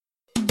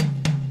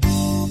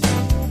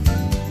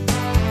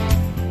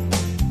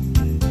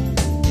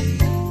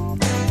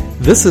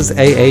This is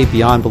AA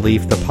Beyond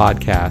Belief, the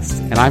podcast,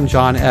 and I'm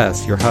John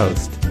S., your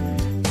host.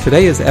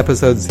 Today is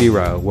episode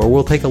 0, where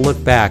we'll take a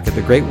look back at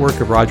the great work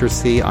of Roger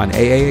C. on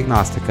AA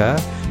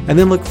Agnostica, and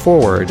then look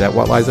forward at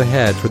what lies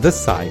ahead for this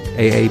site,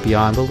 AA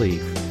Beyond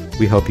Belief.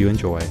 We hope you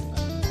enjoy.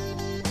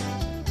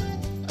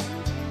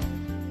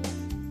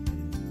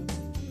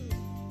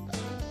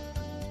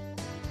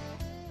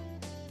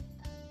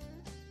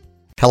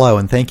 Hello,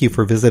 and thank you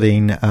for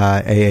visiting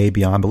AA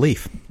Beyond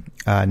Belief.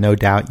 No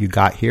doubt you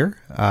got here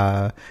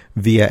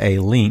via a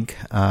link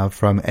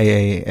from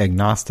AA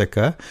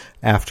Agnostica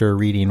after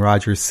reading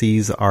Roger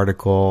C.'s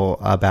article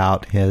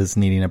about his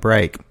needing a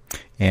break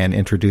and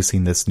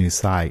introducing this new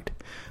site.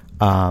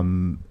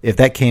 If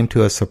that came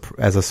to us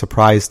as a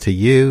surprise to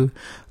you,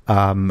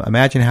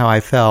 imagine how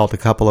I felt a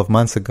couple of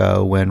months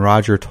ago when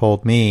Roger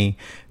told me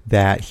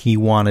that he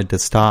wanted to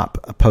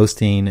stop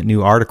posting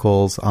new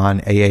articles on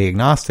AA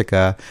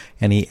Agnostica,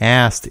 and he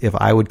asked if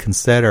I would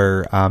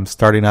consider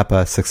starting up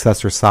a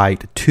successor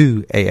site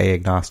to AA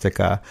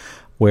Agnostica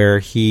where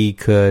he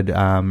could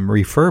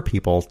refer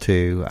people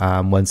to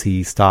once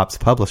he stops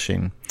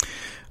publishing.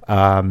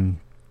 That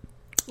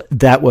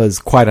was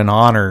quite an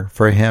honor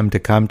for him to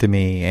come to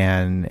me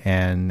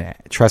and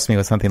trust me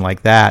with something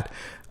like that,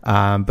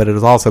 but it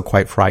was also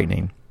quite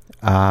frightening.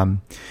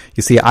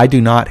 You see, I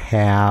do not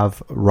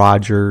have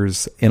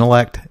Roger's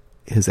intellect,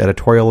 his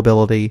editorial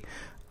ability.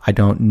 I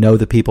don't know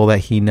the people that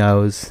he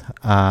knows.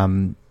 I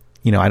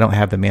don't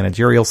have the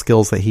managerial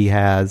skills that he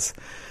has.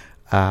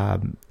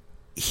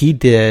 He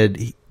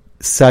did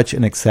such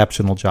an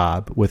exceptional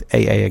job with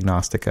AA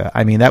Agnostica.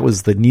 I mean, that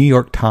was the New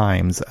York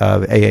Times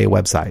of AA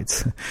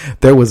websites.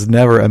 There was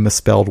never a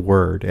misspelled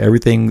word.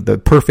 Everything, the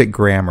perfect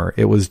grammar.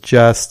 It was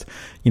just,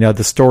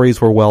 the stories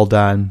were well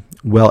done,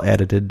 well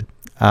edited.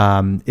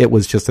 It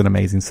was just an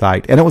amazing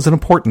site, and it was an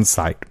important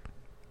site,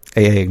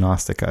 AA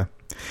Agnostica.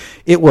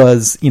 It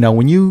was,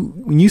 when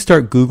you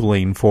start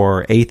Googling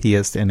for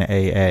atheists in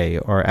AA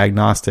or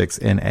agnostics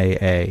in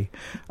AA,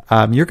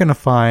 you're going to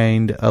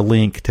find a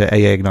link to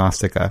AA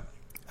Agnostica.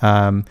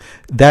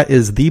 That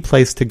is the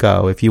place to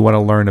go if you want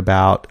to learn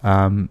about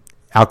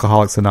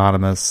Alcoholics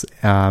Anonymous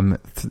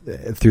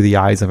through the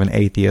eyes of an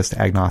atheist,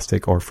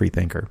 agnostic, or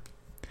freethinker.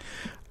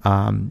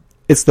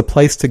 It's the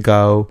place to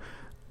go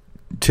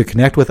to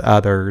connect with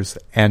others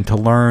and to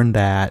learn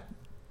that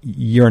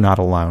you're not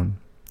alone,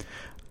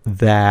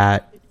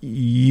 that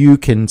you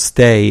can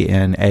stay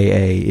in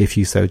AA if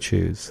you so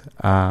choose,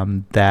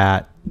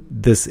 that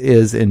this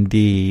is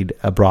indeed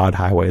a broad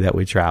highway that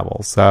we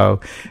travel. So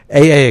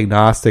AA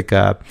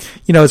Agnostica,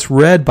 it's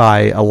read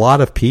by a lot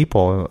of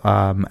people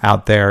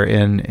out there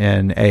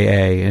in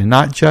AA, and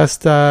not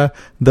just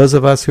those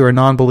of us who are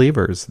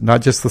non-believers,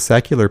 not just the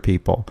secular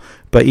people,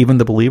 but even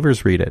the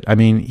believers read it. I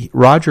mean,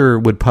 Roger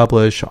would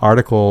publish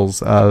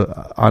articles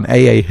on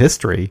AA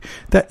history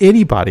that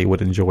anybody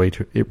would enjoy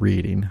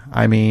reading.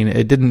 I mean,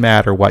 it didn't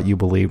matter what you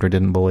believed or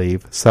didn't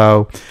believe.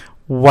 So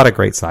what a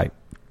great site.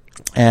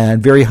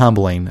 And very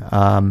humbling.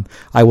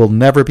 I will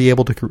never be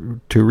able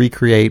to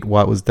recreate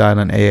what was done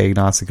on AA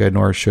Agnostica,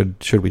 nor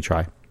should we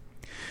try.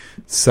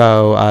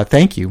 So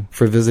thank you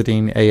for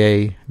visiting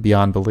AA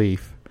Beyond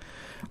Belief.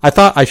 I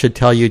thought I should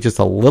tell you just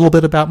a little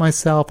bit about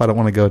myself. I don't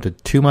want to go to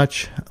too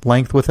much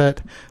length with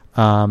it.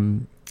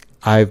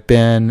 I've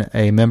been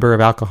a member of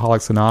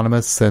Alcoholics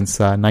Anonymous since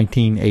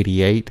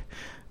 1988,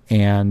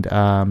 and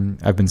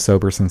I've been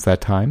sober since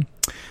that time.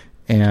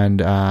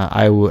 And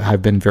I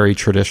have been very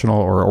traditional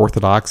or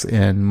orthodox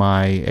in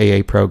my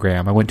AA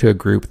program. I went to a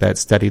group that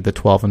studied the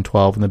 12 and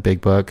 12 in the Big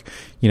Book,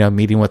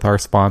 meeting with our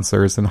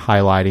sponsors and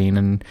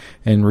highlighting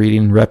and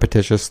reading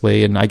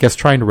repetitiously, and I guess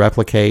trying to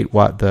replicate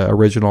what the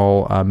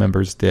original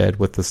members did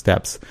with the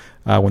steps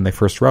when they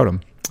first wrote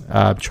them.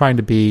 Trying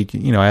to be,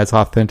 as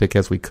authentic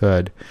as we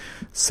could.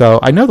 So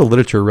I know the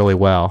literature really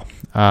well.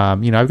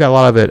 I've got a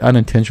lot of it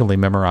unintentionally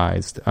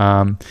memorized.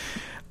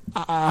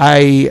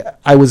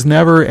 I was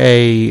never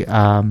a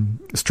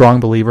strong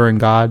believer in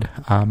God.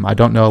 I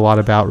don't know a lot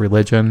about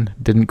religion.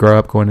 Didn't grow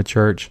up going to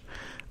church,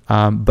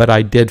 but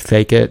I did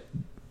fake it.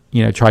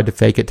 Tried to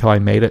fake it till I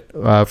made it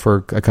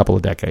for a couple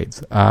of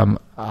decades.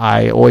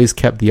 I always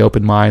kept the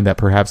open mind that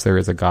perhaps there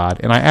is a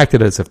God, and I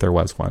acted as if there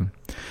was one.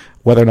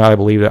 Whether or not I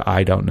believed it,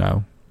 I don't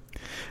know.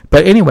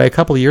 But anyway, a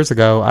couple of years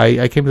ago,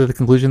 I came to the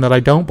conclusion that I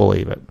don't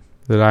believe it,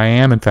 that I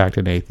am in fact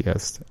an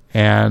atheist,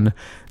 and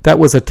that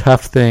was a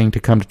tough thing to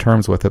come to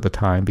terms with at the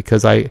time,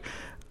 because I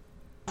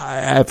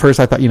at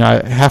first I thought,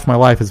 half my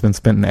life has been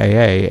spent in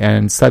AA,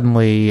 and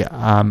suddenly,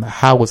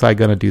 how was I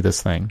going to do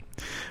this thing?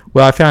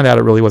 Well, I found out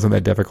it really wasn't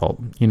that difficult.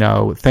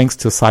 Thanks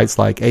to sites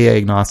like AA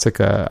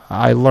Agnostica,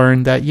 I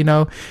learned that,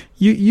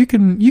 you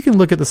can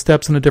look at the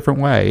steps in a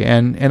different way.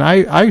 And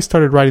I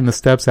started writing the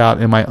steps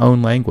out in my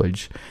own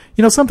language.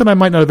 Something I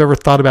might not have ever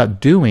thought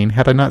about doing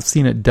had I not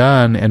seen it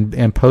done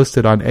and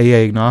posted on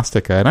AA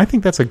Agnostica. And I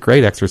think that's a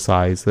great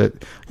exercise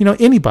that,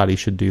 anybody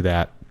should do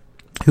that.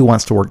 who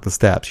wants to work the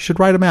steps. You should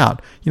write them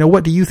out.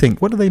 What do you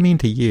think? What do they mean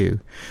to you?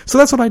 So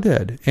that's what I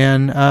did,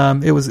 and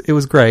it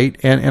was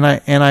great. And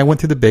I went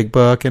through the big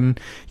book, and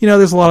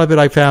there's a lot of it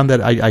I found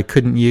that I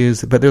couldn't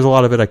use, but there's a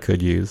lot of it I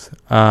could use.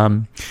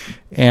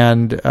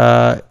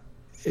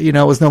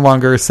 It was no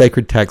longer a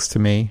sacred text to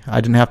me. I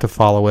didn't have to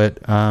follow it,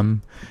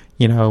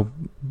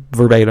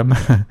 verbatim.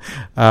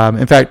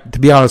 In fact, to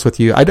be honest with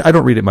you, I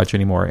don't read it much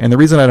anymore. And the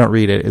reason I don't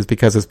read it is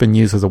because it's been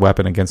used as a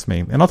weapon against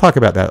me. And I'll talk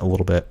about that a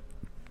little bit.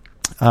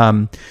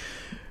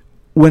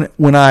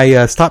 When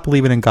I stopped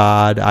believing in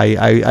God,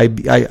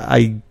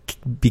 I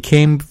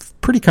became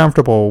pretty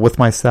comfortable with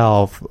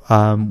myself,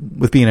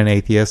 with being an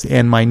atheist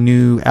and my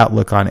new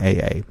outlook on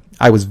AA.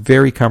 I was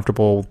very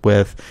comfortable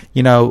with,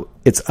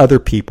 it's other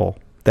people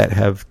that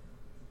have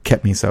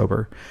kept me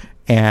sober,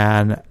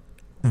 and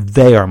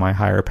they are my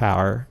higher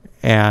power.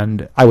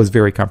 And I was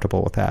very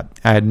comfortable with that.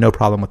 I had no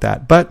problem with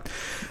that. But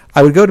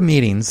I would go to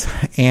meetings,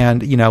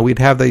 and we'd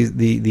have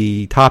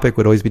the topic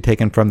would always be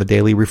taken from the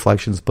Daily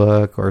Reflections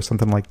book or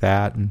something like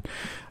that, and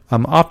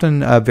often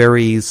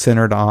very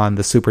centered on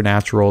the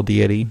supernatural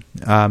deity.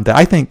 That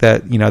I think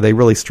that they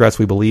really stress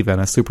we believe in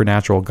a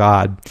supernatural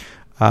God.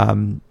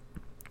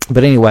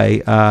 But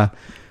anyway,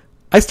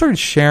 I started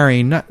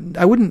sharing.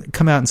 I wouldn't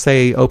come out and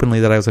say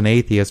openly that I was an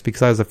atheist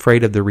because I was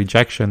afraid of the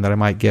rejection that I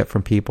might get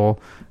from people.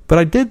 But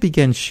I did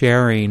begin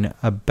sharing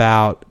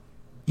about,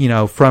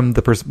 from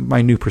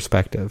my new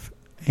perspective.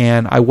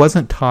 And I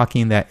wasn't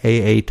talking that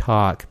AA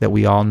talk that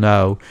we all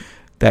know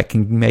that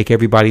can make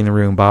everybody in the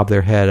room bob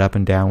their head up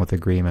and down with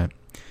agreement.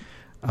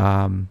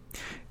 And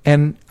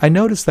I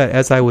noticed that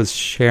as I was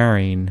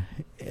sharing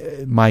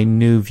my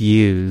new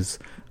views,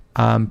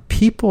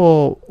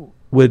 people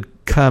would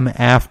come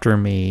after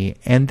me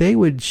and they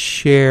would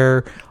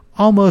share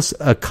almost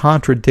a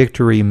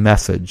contradictory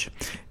message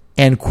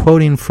and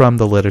quoting from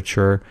the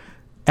literature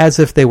as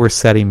if they were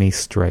setting me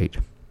straight.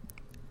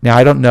 Now,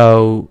 I don't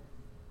know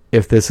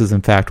if this is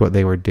in fact what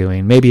they were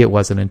doing. Maybe it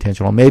wasn't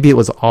intentional. Maybe it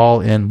was all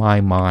in my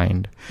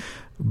mind.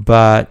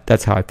 But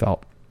that's how I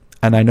felt.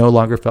 And I no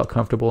longer felt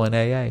comfortable in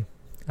AA.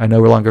 I no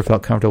longer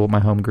felt comfortable with my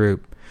home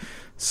group.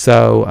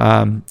 So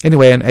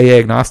anyway, in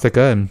AA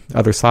Agnostica and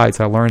other sites,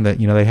 I learned that,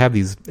 they have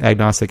these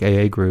agnostic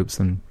AA groups.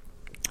 And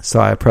so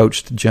I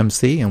approached Jim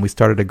C. and we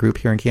started a group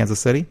here in Kansas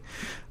City,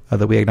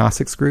 the We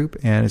Agnostics group.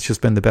 And it's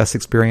just been the best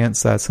experience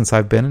since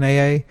I've been in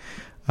AA.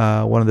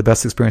 One of the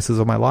best experiences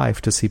of my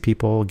life to see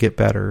people get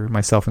better,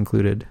 myself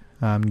included,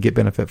 get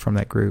benefit from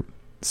that group.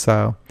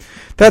 So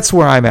that's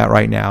where I'm at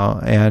right now.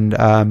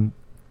 And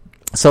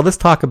so let's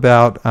talk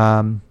about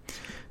AA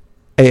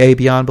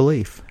Beyond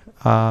Belief.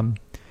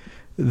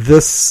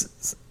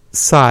 This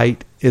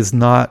site is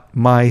not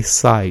my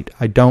site.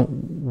 I don't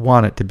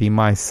want it to be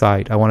my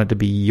site. I want it to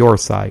be your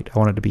site. I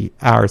want it to be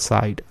our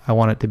site. I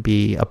want it to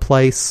be a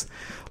place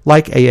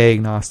like AA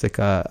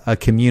Agnostica, a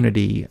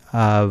community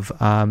of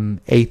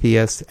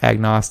atheists,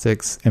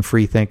 agnostics, and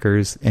free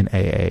thinkers in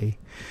AA.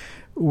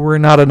 We're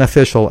not an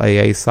official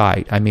AA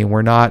site. I mean,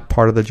 we're not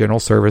part of the general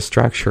service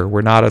structure.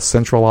 We're not a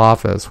central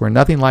office. We're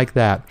nothing like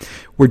that.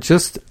 We're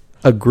just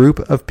a group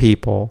of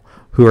people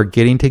who are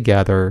getting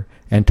together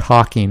and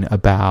talking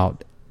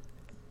about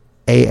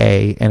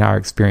AA and our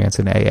experience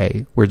in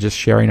AA. We're just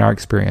sharing our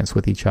experience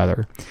with each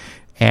other.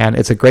 And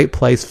it's a great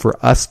place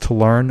for us to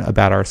learn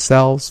about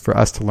ourselves, for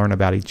us to learn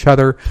about each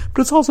other,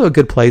 but it's also a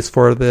good place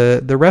for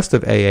the rest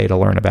of AA to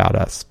learn about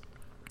us.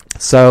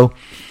 So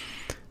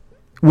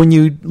when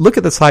you look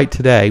at the site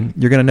today,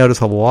 you're going to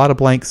notice a lot of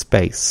blank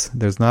space.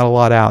 There's not a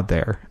lot out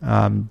there,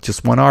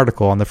 just one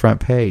article on the front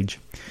page.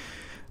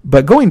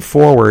 But going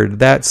forward,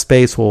 that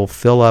space will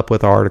fill up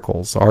with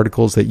articles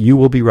that you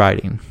will be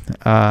writing,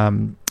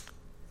 and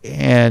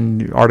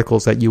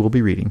articles that you will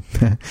be reading.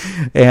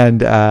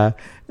 And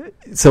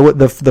so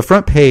the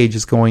front page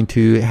is going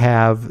to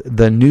have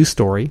the news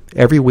story.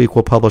 Every week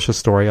we'll publish a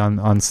story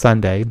on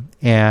Sunday,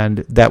 and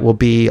that will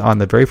be on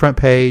the very front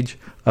page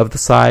of the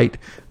site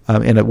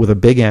with a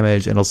big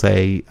image, and it'll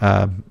say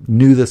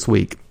new this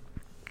week.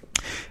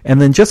 And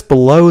then just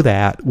below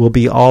that will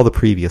be all the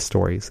previous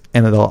stories,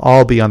 and it'll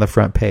all be on the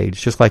front page,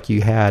 just like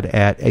you had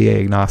at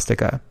AA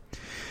Agnostica.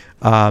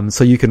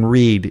 So you can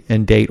read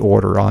in date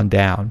order on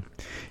down.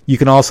 You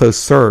can also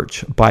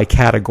search by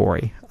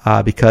category,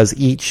 because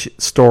each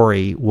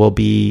story will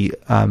be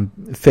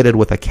fitted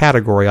with a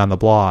category on the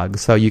blog.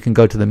 So you can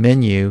go to the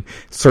menu,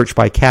 search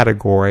by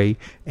category,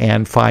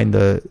 and find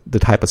the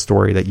type of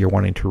story that you're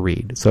wanting to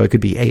read. So it could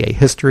be AA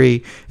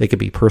history, it could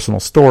be personal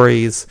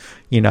stories,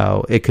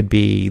 it could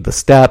be the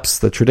steps,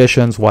 the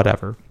traditions,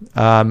 whatever.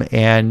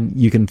 And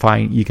you can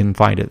find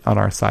it on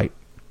our site.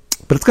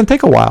 But it's going to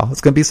take a while.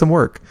 It's going to be some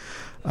work.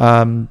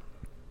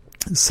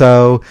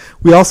 So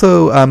we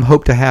also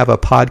hope to have a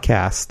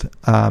podcast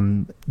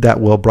that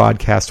will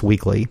broadcast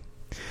weekly.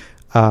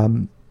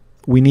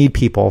 We need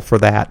people for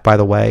that, by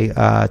the way,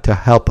 to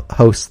help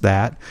host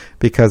that,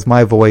 because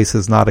my voice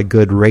is not a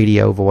good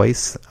radio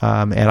voice,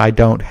 and I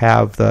don't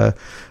have a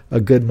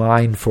good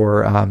mind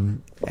for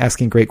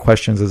asking great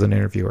questions as an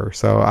interviewer.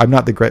 So I'm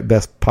not the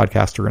best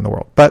podcaster in the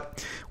world,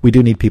 but we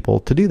do need people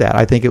to do that.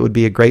 I think it would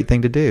be a great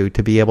thing to do,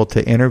 to be able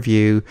to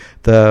interview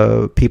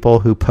the people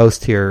who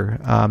post here,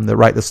 that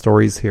write the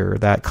stories here,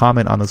 that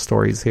comment on the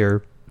stories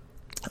here.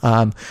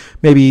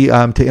 Maybe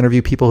to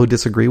interview people who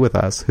disagree with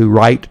us, who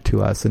write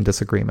to us in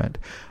disagreement.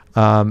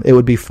 It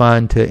would be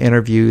fun to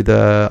interview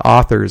the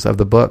authors of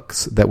the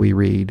books that we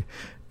read,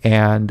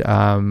 and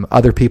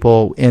other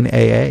people in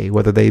AA,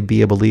 whether they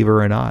be a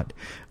believer or not.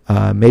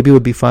 Maybe it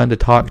would be fun to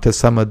talk to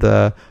some of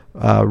the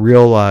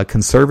real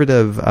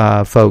conservative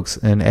folks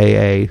in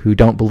AA who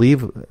don't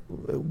believe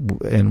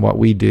in what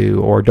we do,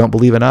 or don't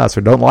believe in us,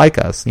 or don't like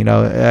us.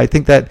 I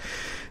think that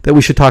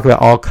we should talk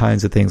about all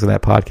kinds of things in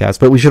that podcast,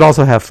 but we should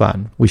also have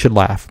fun. We should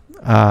laugh.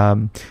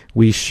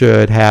 We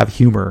should have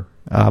humor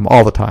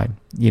all the time.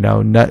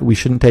 We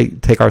shouldn't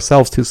take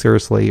ourselves too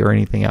seriously or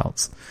anything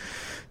else.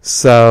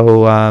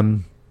 So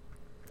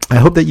I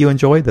hope that you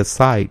enjoyed this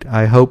site.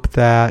 I hope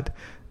that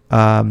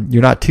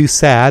you're not too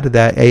sad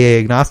that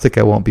AA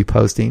Agnostica won't be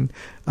posting.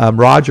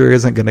 Roger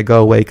isn't going to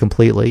go away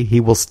completely.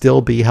 He will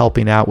still be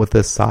helping out with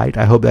this site.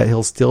 I hope that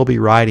he'll still be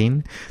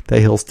writing,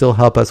 that he'll still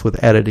help us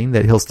with editing,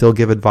 that he'll still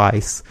give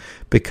advice,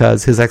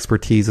 because his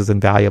expertise is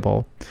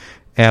invaluable.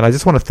 And I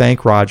just want to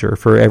thank Roger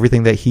for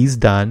everything that he's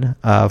done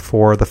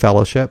for the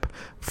fellowship,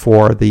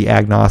 for the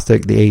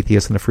agnostic, the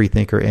atheist, and the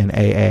freethinker in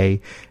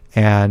AA.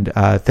 And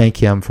thank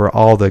him for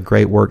all the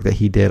great work that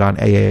he did on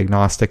AA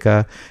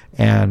Agnostica,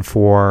 and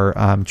for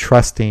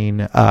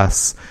trusting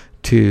us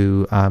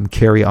to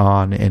carry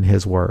on in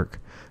his work.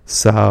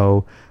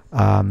 So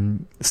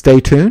stay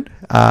tuned,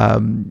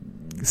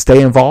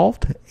 stay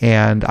involved,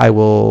 and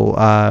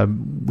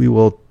we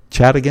will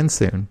chat again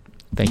soon.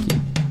 Thank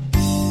you.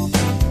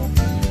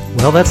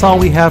 Well, that's all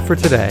we have for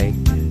today.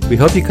 We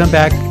hope you come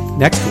back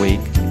next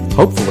week,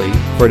 hopefully,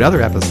 for another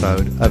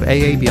episode of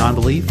AA Beyond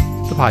Belief,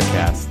 the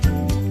podcast.